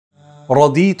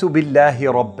رضيت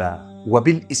بالله ربا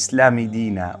وبالإسلام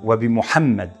دينا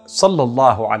وبمحمد صلى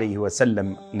الله عليه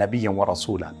وسلم نبيا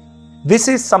ورسولا. This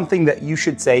is something that you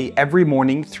should say every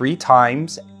morning 3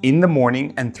 times in the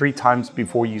morning and 3 times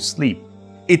before you sleep.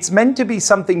 It's meant to be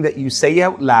something that you say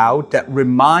out loud that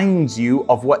reminds you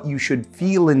of what you should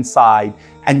feel inside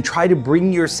and try to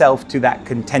bring yourself to that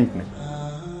contentment.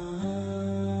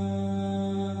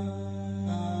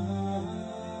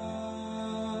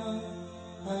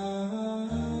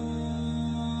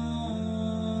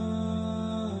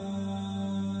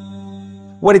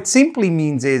 What it simply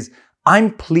means is,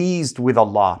 I'm pleased with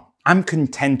Allah. I'm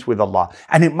content with Allah.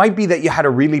 And it might be that you had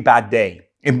a really bad day.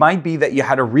 It might be that you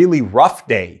had a really rough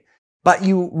day. But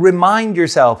you remind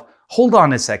yourself, hold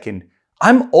on a second.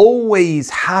 I'm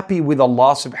always happy with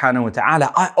Allah subhanahu wa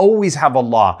ta'ala. I always have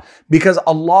Allah because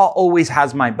Allah always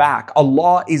has my back.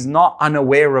 Allah is not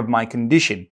unaware of my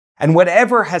condition. And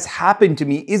whatever has happened to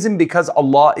me isn't because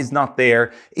Allah is not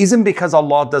there, isn't because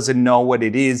Allah doesn't know what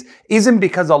it is, isn't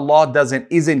because Allah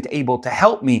isn't able to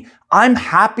help me. I'm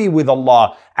happy with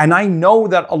Allah, and I know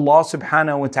that Allah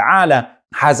subhanahu wa ta'ala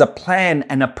has a plan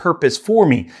and a purpose for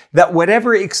me, that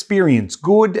whatever experience,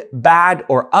 good, bad,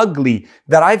 or ugly,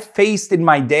 that I've faced in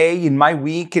my day, in my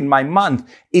week, in my month,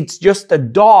 it's just a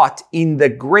dot in the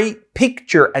great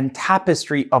picture and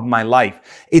tapestry of my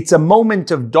life. It's a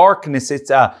moment of darkness, it's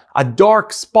a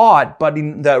dark spot, but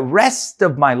in the rest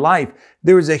of my life,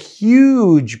 there is a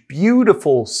huge,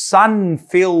 beautiful,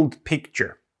 sun-filled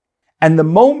picture. And the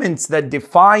moments that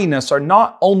define us are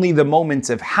not only the moments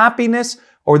of happiness,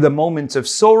 or the moments of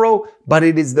sorrow, but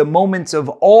it is the moments of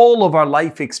all of our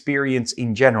life experience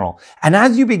in general. And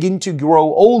as you begin to grow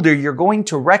older, you're going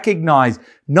to recognize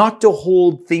not to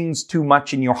hold things too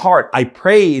much in your heart. I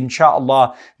pray,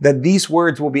 inshallah, that these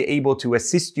words will be able to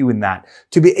assist you in that.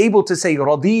 To be able to say,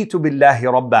 Raditu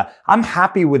billahi rabba. I'm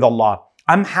happy with Allah.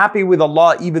 I'm happy with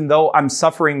Allah even though I'm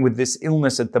suffering with this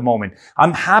illness at the moment.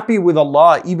 I'm happy with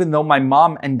Allah even though my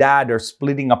mom and dad are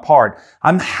splitting apart.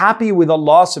 I'm happy with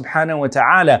Allah subhanahu wa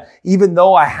ta'ala even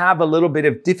though I have a little bit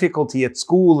of difficulty at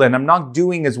school and I'm not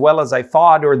doing as well as I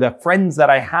thought, or the friends that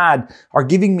I had are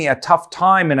giving me a tough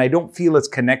time and I don't feel as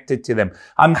connected to them.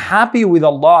 I'm happy with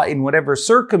Allah in whatever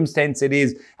circumstance it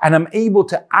is, and I'm able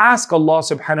to ask Allah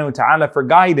subhanahu wa ta'ala for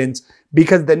guidance,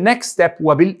 because the next step,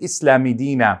 wabil Islami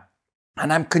dina.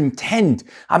 And I'm content.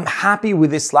 I'm happy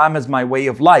with Islam as my way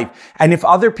of life. And if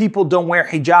other people don't wear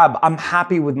hijab, I'm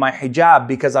happy with my hijab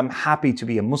because I'm happy to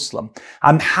be a Muslim.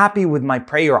 I'm happy with my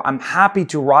prayer. I'm happy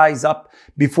to rise up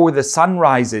before the sun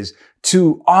rises,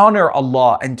 to honor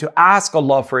Allah and to ask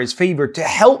Allah for His favor, to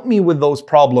help me with those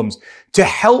problems, to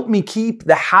help me keep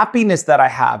the happiness that I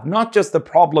have, not just the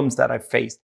problems that I've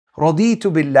faced.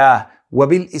 Raditu billah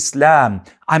wabil Islam.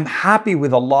 I'm happy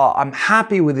with Allah. I'm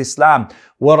happy with Islam.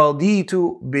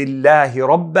 وَرَضِيتُ بِاللَّهِ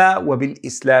رَبَّا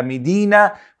وَبِالْإِسْلَامِ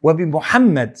دِينًا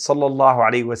وَبِمُحَمَّدٍ صلى الله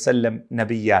عليه وسلم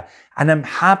نبيا. And I'm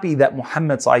happy that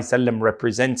Muhammad صلى الله عليه وسلم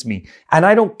represents me. And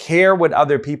I don't care what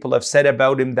other people have said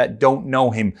about him that don't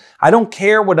know him. I don't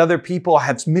care what other people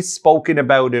have misspoken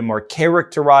about him or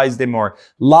characterized him or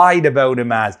lied about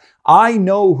him as. I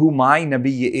know who my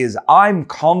Nabi is. I'm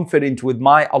confident with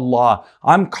my Allah.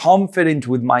 I'm confident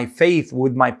with my faith,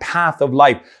 with my path of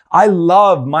life. I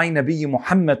love my Nabi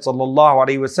Muhammad sallallahu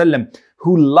alaihi wasallam,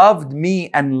 who loved me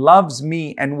and loves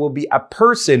me and will be a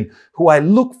person who I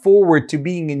look forward to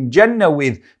being in Jannah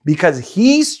with, because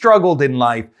he struggled in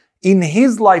life. In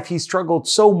his life, he struggled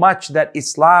so much that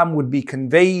Islam would be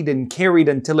conveyed and carried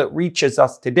until it reaches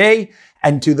us today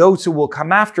and to those who will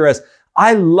come after us.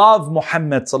 I love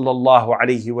Muhammad sallallahu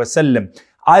alaihi wasallam.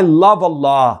 I love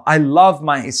Allah. I love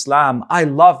my Islam. I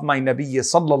love my Nabi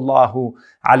sallallahu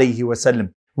alaihi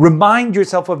wasallam. Remind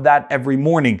yourself of that every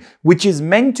morning, which is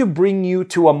meant to bring you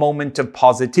to a moment of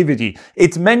positivity.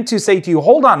 It's meant to say to you,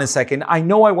 hold on a second. I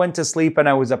know I went to sleep and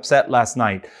I was upset last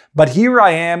night, but here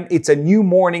I am. It's a new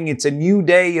morning. It's a new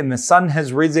day and the sun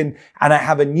has risen and I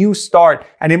have a new start.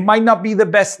 And it might not be the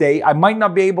best day. I might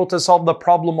not be able to solve the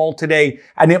problem all today.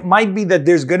 And it might be that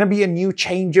there's going to be a new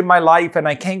change in my life and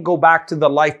I can't go back to the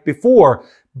life before,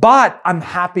 but I'm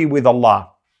happy with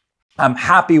Allah. I'm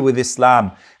happy with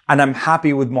Islam. And I'm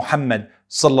happy with Muhammad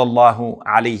sallallahu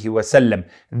alaihi wasallam.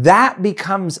 That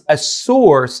becomes a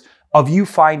source of you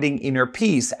finding inner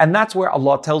peace. And that's where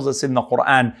Allah tells us in the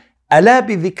Qur'an, Ala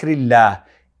bi dhikrillah.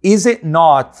 Is it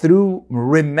not through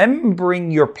remembering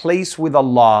your place with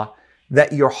Allah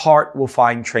that your heart will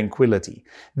find tranquility?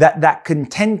 That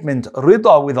contentment,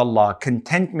 rida with Allah,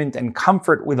 contentment and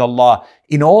comfort with Allah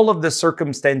in all of the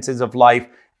circumstances of life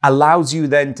allows you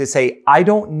then to say, I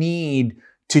don't need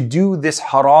to do this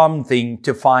haram thing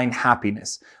to find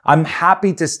happiness. I'm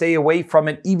happy to stay away from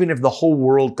it even if the whole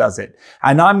world does it.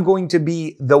 And I'm going to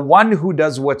be the one who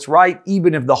does what's right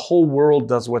even if the whole world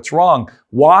does what's wrong.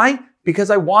 Why? Because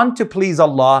I want to please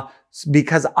Allah,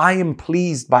 because I am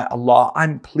pleased by Allah.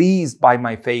 I'm pleased by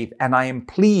my faith, and I am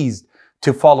pleased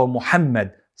to follow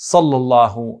Muhammad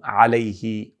sallallahu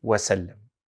alayhi wasallam.